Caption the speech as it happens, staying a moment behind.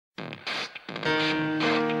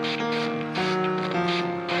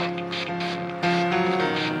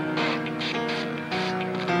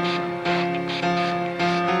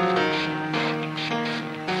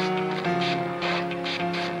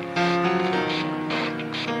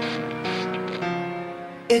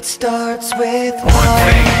It starts with one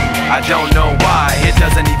thing, I don't know why. It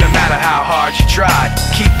doesn't even matter how hard you try.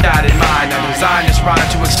 Keep that in mind. I designed this rhyme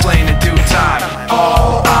to explain in due time.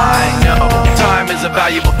 All I know, time is a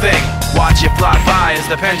valuable thing. Watch it fly by as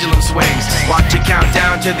the pendulum swings. Watch it count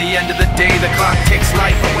down to the end of the day. The clock takes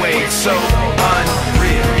life away. It's so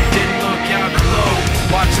unreal. Didn't look out below.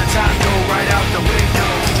 Watch the time go right out the window.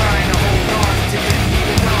 Trying to hold on to didn't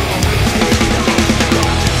even know.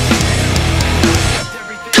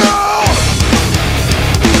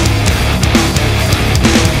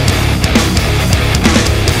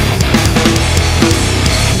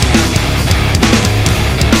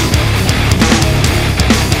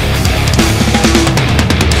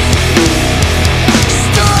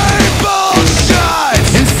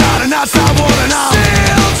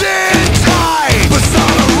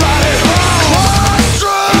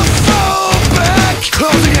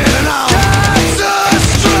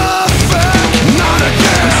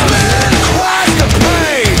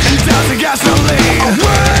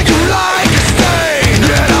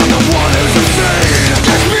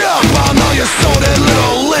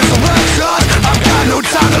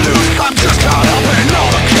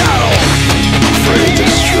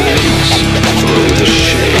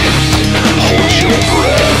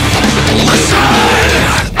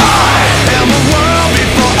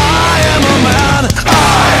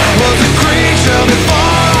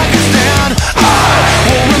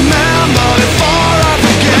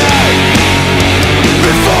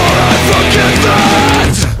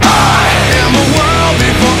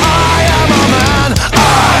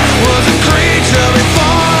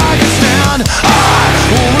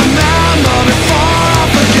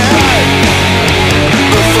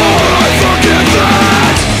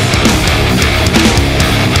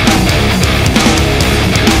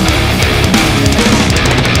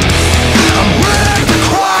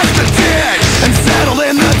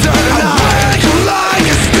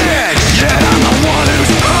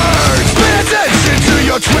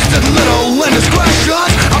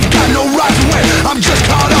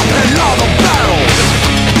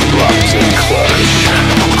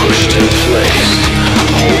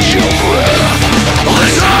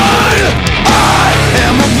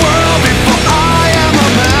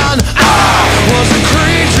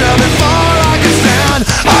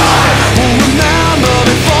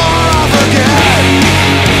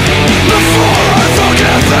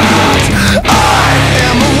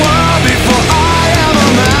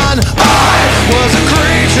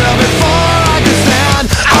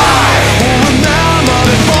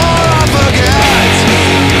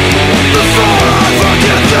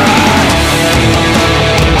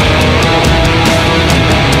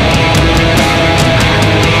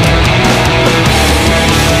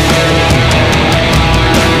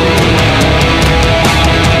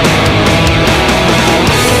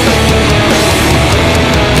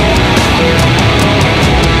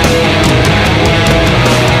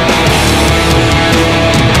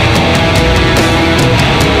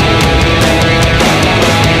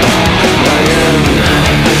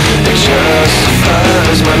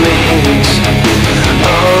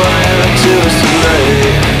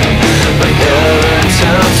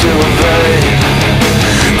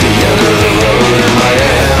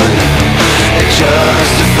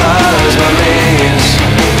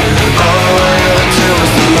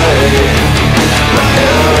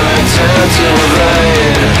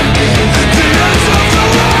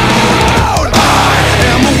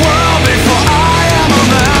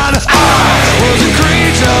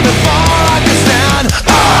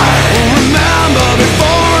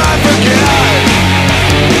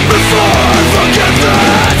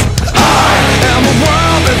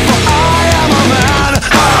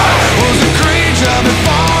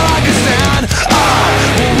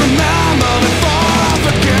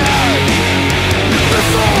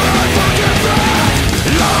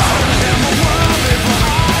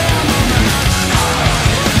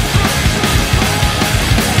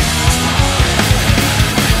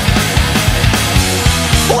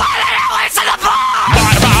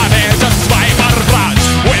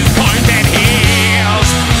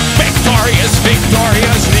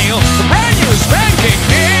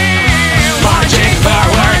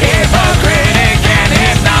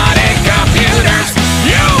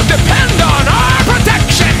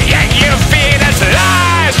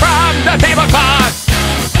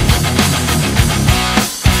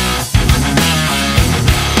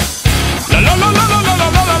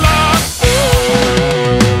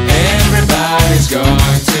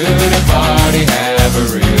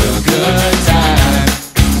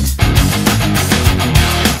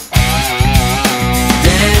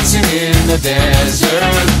 desert,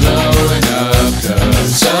 blowing up the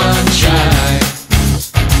sun.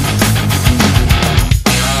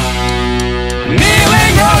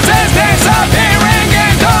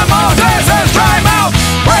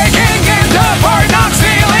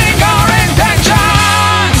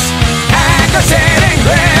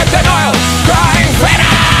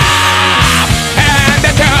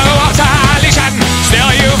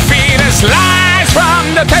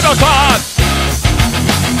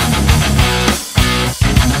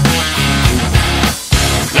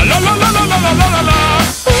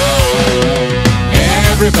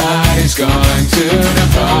 Everybody's going to the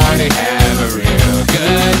party.